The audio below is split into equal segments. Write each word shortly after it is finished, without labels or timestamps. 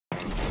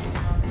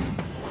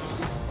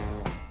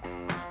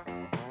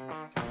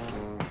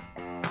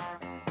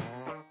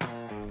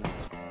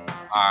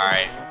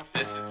Alright,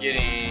 this is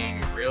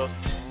getting real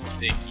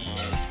sticky.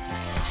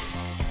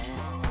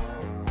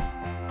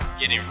 It's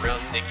getting real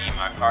sticky.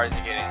 My cards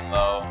are getting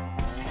low.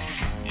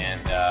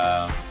 And,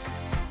 oh,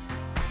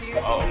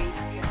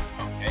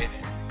 okay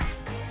then.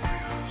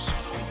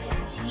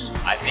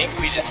 I think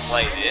we just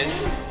play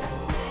this.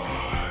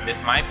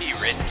 This might be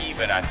risky,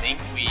 but I think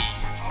we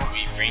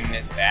bring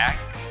this back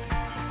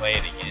and play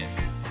it again.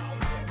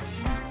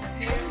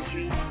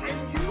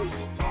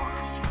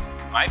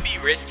 Might be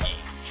risky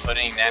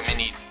putting that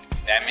many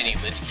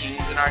Lich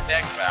Kings in our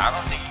deck, but I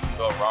don't think you can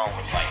go wrong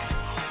with like.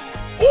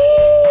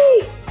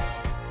 Ooh!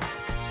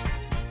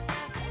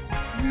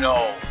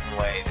 No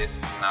way, this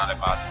is not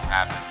about to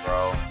happen,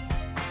 bro.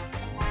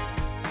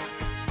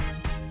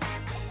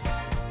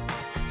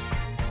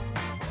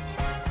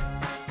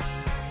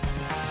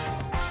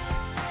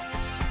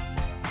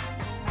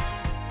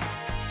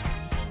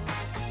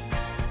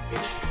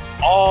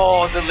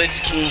 Oh, the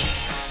Lich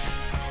Kings.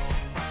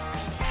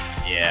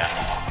 Yeah.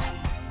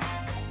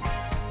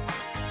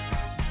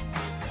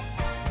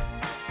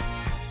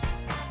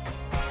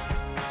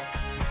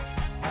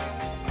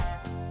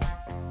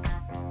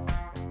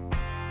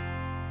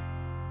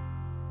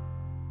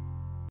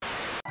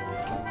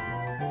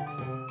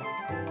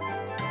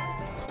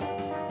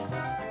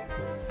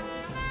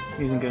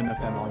 He isn't good enough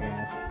to have all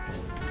games.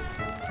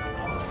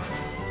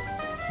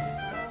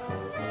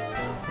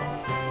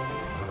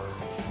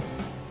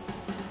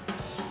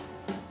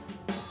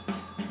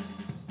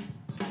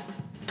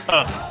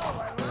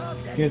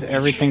 He has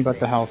everything but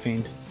the Hell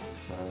Fiend.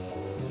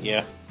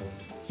 Yeah.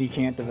 He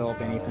can't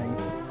develop anything.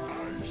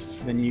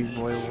 Then you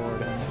Royal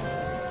Lord him.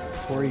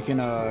 Or you can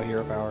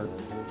Hero Power.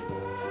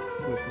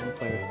 With the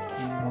player.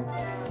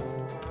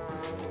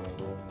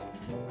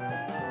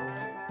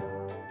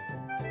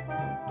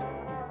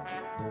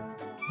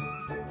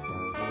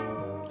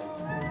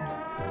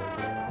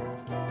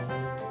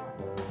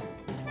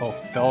 Oh,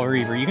 Fell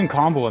Reaver. You can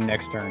combo him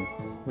next turn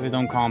with his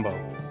own combo.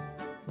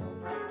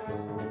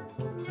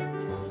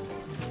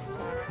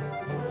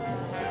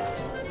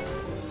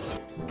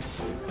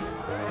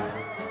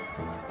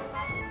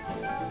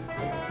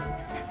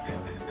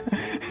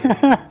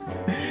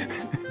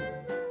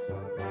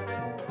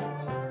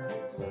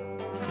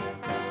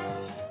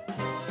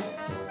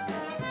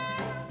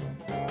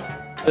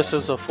 This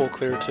is a full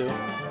clear too.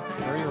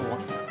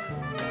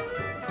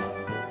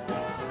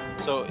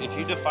 So if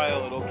you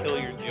defile, it'll kill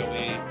your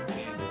Joey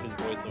and his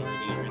Void Lord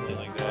and everything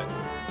like that.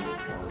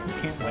 You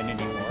can't win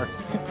anymore.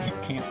 You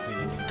can't win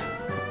anymore.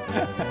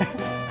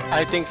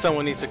 I think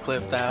someone needs to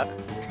clip that.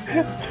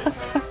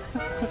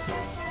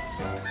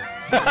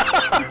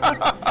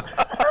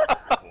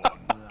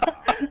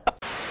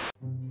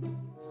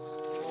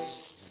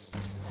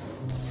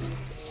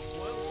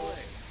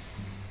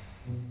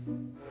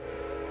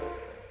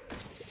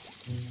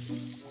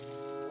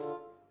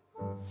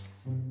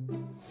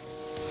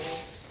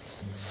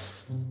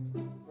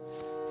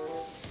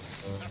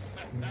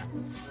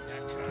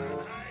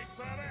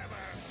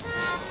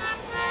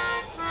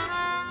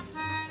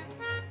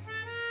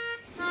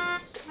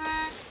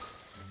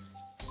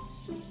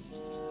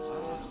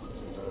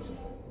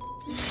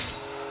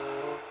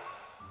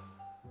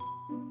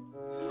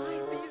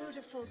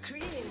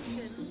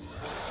 Creations.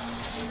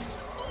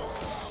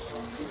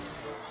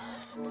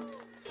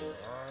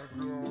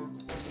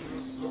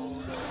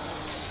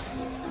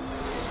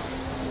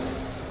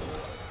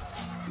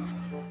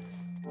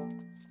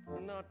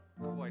 Not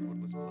quite what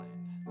was planned.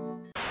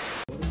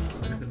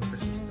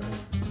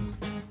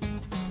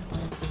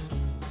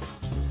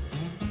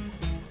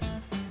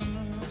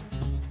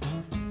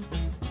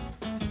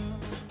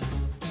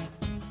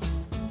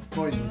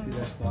 Poi non ti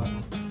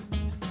resta.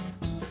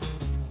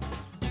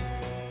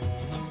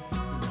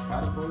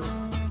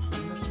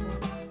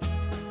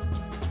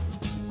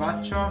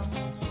 Faccio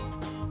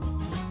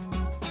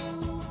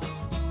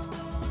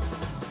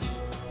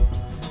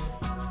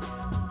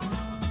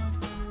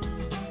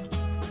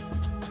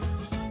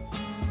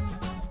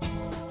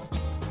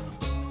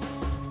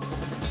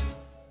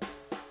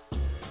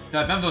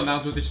tanto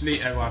andiamo tutti lì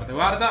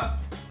guarda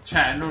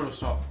cioè non lo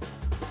so,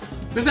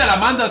 questa è la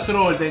mando a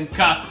Trolden,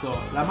 cazzo,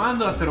 la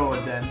mando a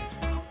Trolden,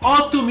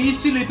 8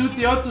 missili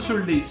tutti 8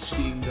 sul Lich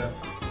King,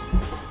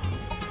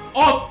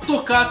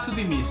 8 cazzo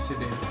di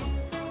missili.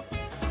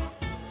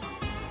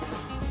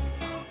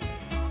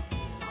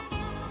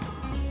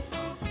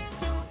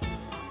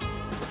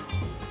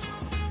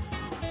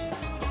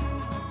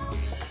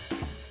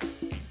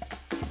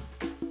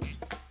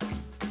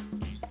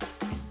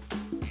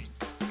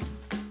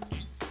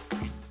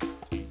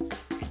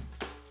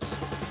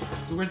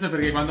 Questo è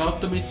perché quando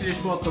 8 missili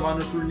su 8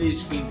 vanno sul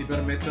Lich King ti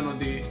permettono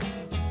di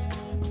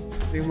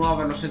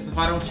rimuoverlo senza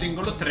fare un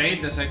singolo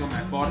trade, sai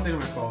com'è? Forte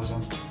come cosa.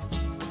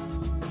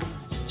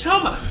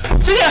 Ciao, ma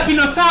ce li ha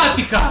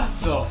pilotati,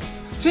 cazzo!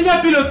 Ce li ha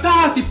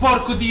pilotati,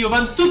 porco dio!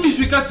 Vanno tutti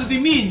sui cazzo di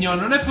minion,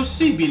 non è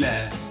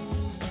possibile!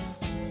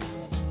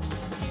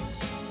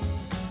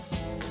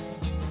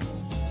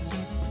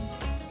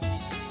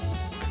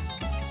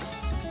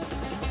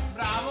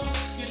 Bravo,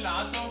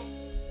 skillato.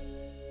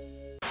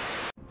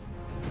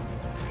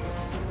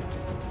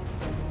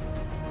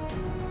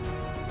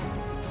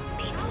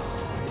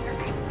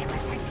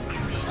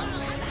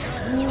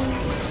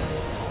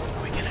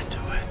 we gonna do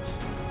it?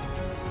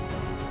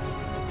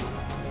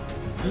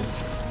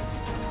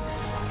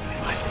 We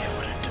might be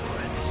able to do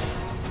it.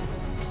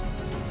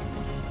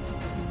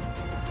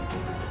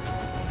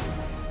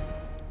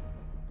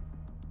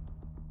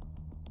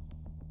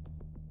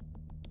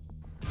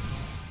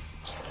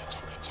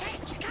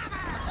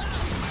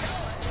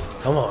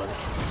 Come on,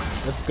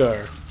 let's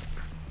go.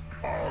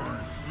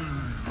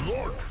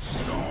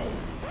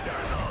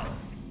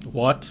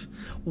 What?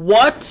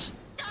 What?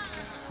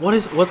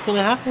 What's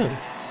gonna happen?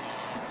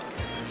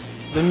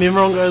 The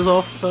Mimron goes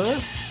off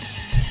first?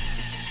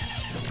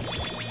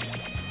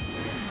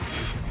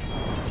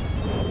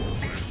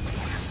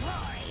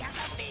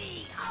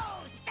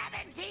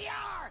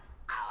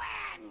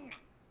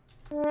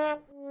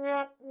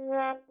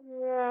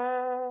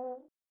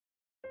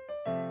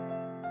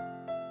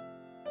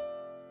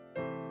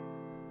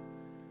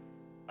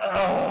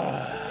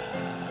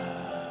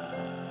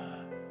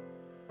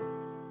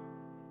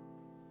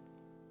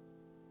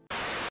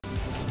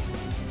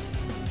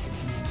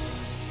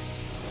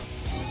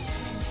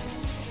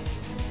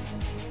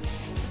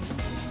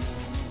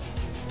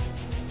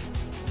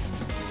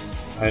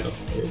 Idle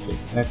surges,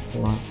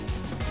 excellent.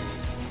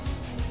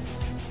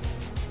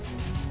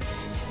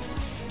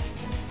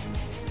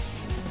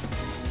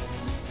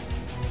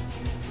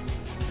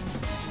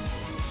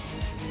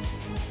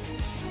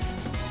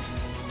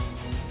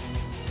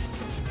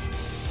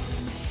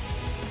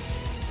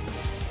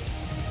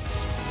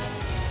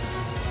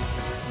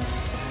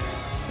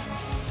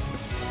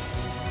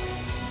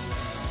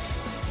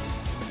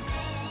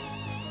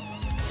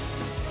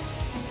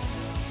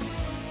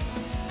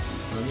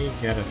 Let me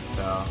get a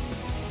spell.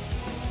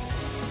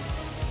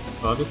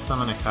 So I'll just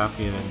summon a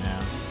copy of it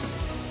now.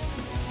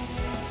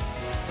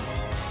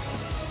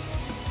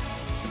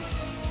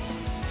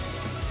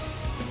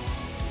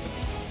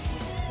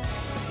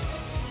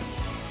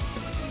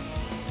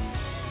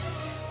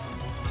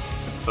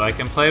 So I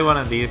can play one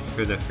of these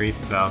for the free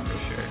spell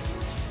for sure.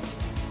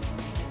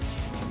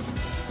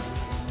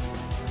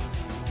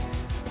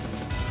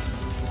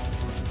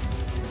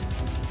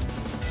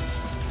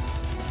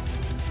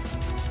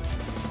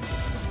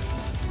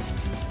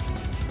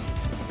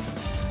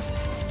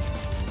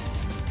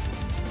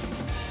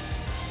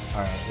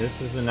 Alright,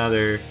 this is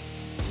another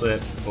clip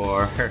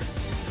for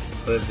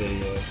clip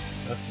videos.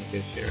 That's some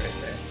good shit right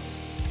there.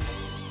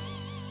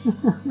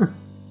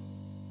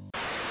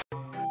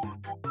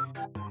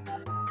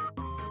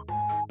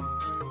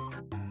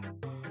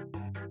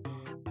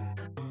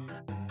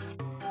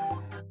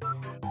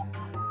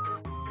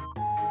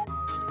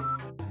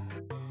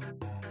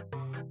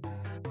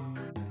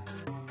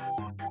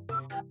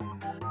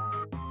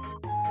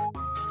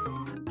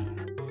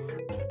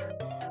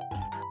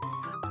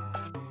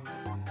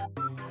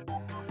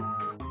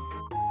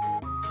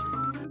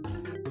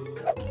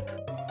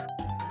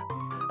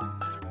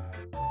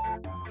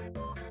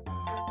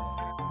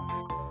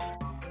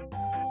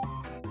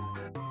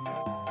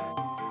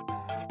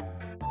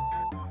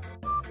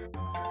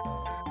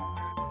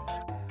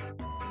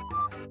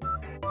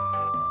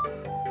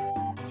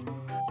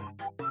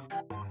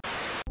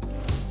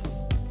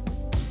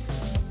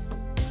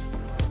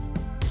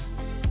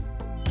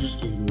 Just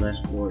give you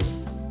less worry.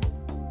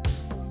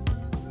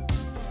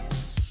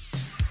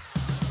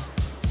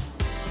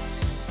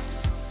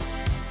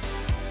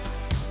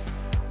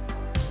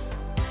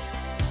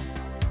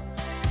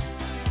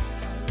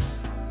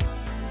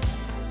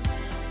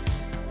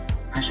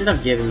 I should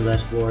have given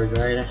less ward,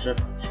 right? I should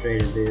have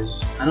traded this.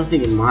 I don't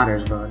think it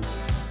matters, but...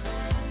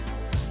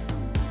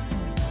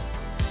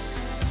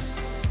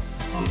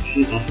 Oh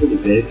shit, that's pretty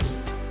big.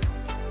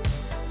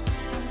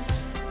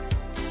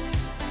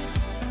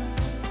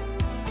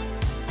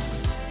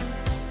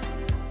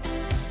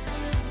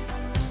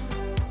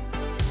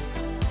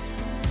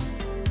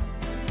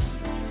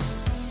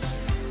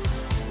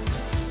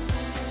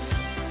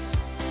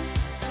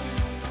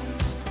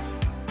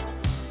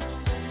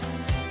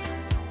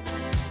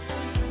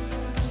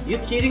 You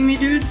kidding me,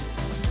 dude?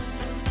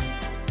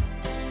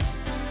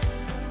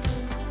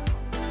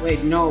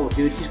 Wait, no,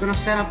 dude. He's gonna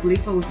set up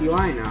lethal with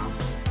UI now.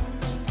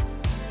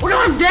 Oh no,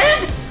 I'm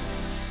dead!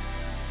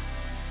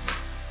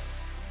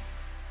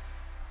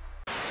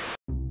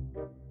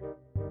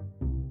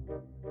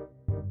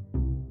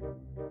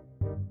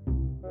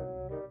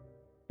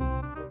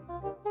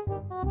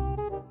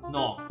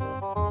 No.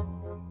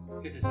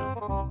 ¿Qué es eso?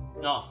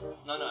 No,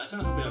 eso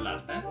no es un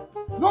Landh, ¿eh?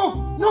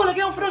 ¡No! ¡No! ¡Le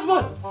queda un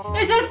Frostball!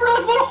 ¡Es el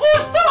Frostball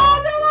justo!